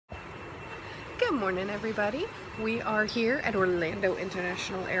Good morning, everybody. We are here at Orlando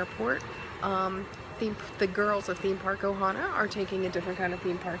International Airport. The girls of Theme Park Ohana are taking a different kind of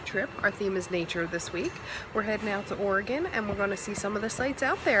theme park trip. Our theme is nature this week. We're heading out to Oregon and we're going to see some of the sights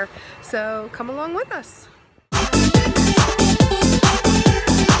out there. So come along with us.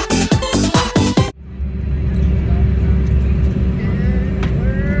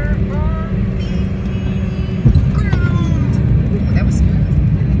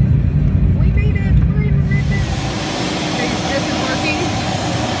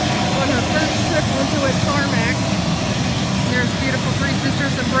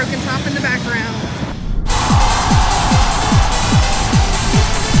 Broken top in the background.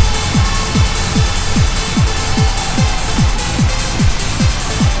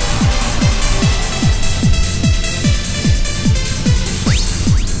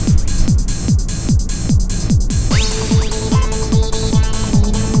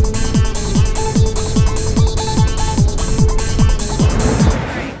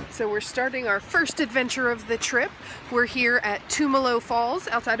 So we're starting our first adventure of the trip. We're here at Tumalo Falls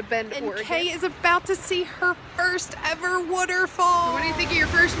outside of Bend, Oregon. And Kay is about to see her first ever waterfall. So what do you think of your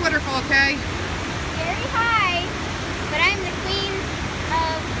first waterfall, Kay? Very high, but I'm the queen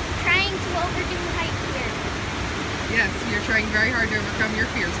of trying to overdo height here. Yes, you're trying very hard to overcome your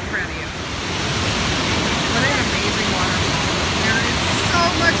fears. I'm proud of you. What an amazing waterfall. There is so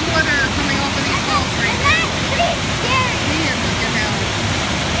much water coming off of these falls right now. And that's pretty scary. And look at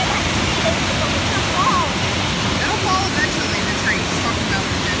how it'll fall eventually, the tree. He's talking about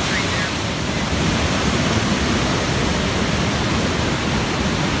the dead tree there.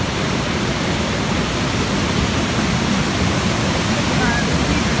 It's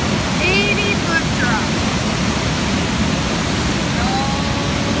 80-foot drop. All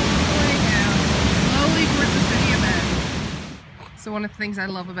the way down, slowly towards the city of Bend. So one of the things I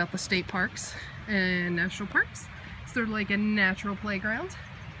love about the state parks and national parks is they're like a natural playground.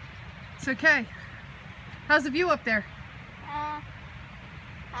 So Kay, how's the view up there?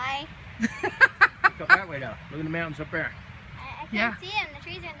 Hi. Look up that way though. Look at the mountains up there. I can't see them. The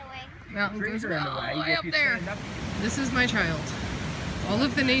trees are in the way. Mountains Trees are in the way. way up there. This is my child. All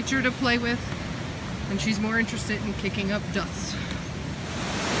of the nature to play with, and she's more interested in kicking up dust.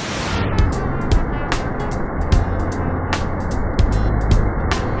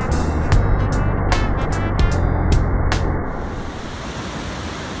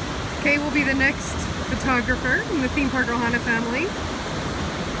 Kay will be the next photographer in the Theme Park Ohana family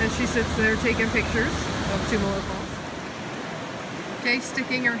as she sits there taking pictures of Tumalo Falls. Kay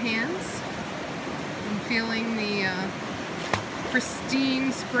sticking her hands and feeling the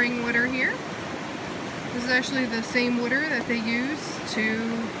pristine spring water here. This is actually the same water that they use to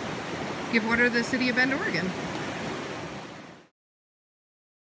give water to the city of Bend, Oregon.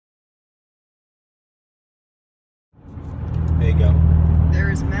 There you go. There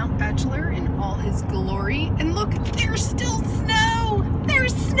is Mount Bachelor in all his glory. And look, there's still snow!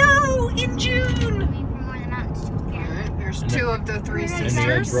 There's snow in June! Alright, there's two of the three sisters. And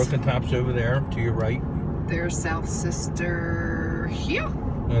there's Broken Top's over there to your right. There's South Sister here.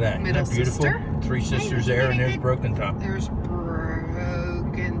 Look at that. Middle Isn't that beautiful? sister. Three sisters there, and there's Broken Top. There's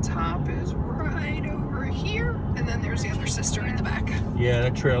Broken Top is right over here. And then there's the other sister in the back. Yeah,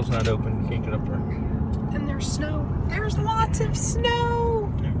 that trail's not open. You can't get up there. And there's snow. There's lots of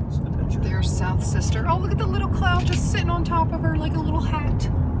snow. Yeah, that's the picture. There's South Sister. Oh, look at the little cloud just sitting on top of her like a little hat.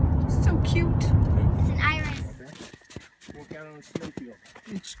 So cute. It's an iris. Walk out on a snowfield.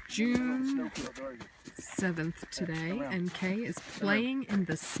 It's June 7th today, and Kay is playing in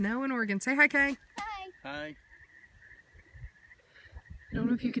the snow in Oregon. Say hi, Kay. Hi. Hi. I don't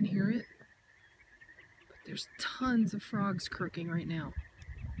know if you can hear it, but there's tons of frogs croaking right now.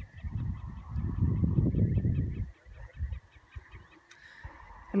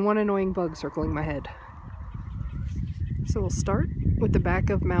 And one annoying bug circling my head. So we'll start with the back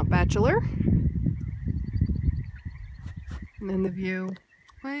of Mount Bachelor. And then the view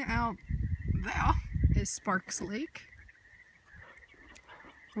way out there is Sparks Lake.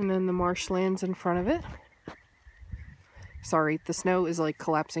 And then the marshlands in front of it. Sorry, the snow is like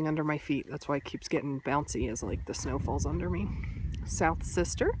collapsing under my feet. That's why it keeps getting bouncy as like the snow falls under me. South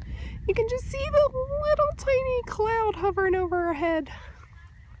Sister. You can just see the little tiny cloud hovering over her head.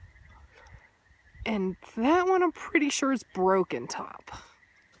 And that one I'm pretty sure is Broken Top.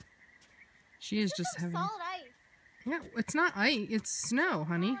 She is just having... solid ice. Yeah, it's not ice, it's snow,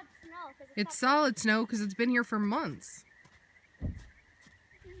 honey. No, it's snow, It's solid snow because it's been here for months.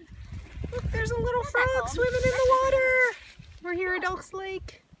 Look, there's a little frog swimming in the water. We're here at Elks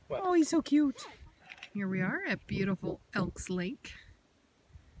Lake. Oh, he's so cute. Here we are at beautiful Elks Lake.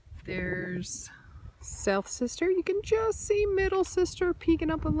 There's South Sister. You can just see Middle Sister peeking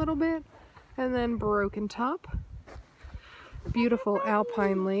up a little bit. And then Broken Top. Beautiful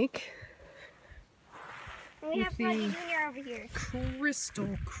alpine lake. And we have Froggy Jr. over here.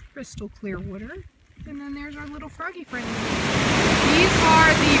 Crystal clear water. And then there's our little froggy friend. These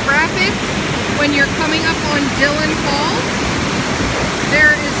are the rapids when you're coming up on Dillon Falls. There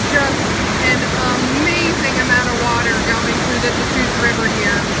is just an amazing amount of water going through the Dechutes River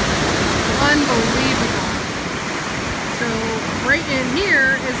here. Unbelievable. So right in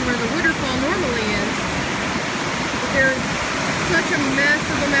here is where the waterfall normally is. But there's such a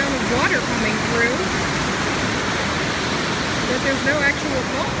massive amount of water coming through that there's no actual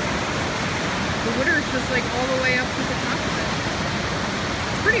fall. The water is just like all the way up to the top of it.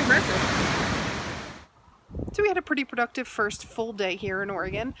 It's pretty impressive. So we had a pretty productive first full day here in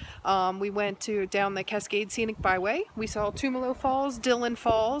Oregon. We went down the Cascade Scenic Byway. We saw Tumalo Falls, Dillon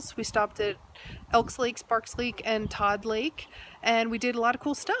Falls. We stopped at Elks Lake, Sparks Lake, and Todd Lake. And we did a lot of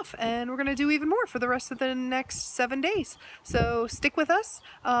cool stuff. And we're going to do even more for the rest of the next 7 days. So stick with us.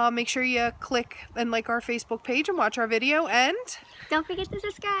 Make sure you click and like our Facebook page and watch our video. And don't forget to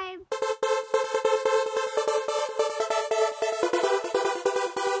subscribe.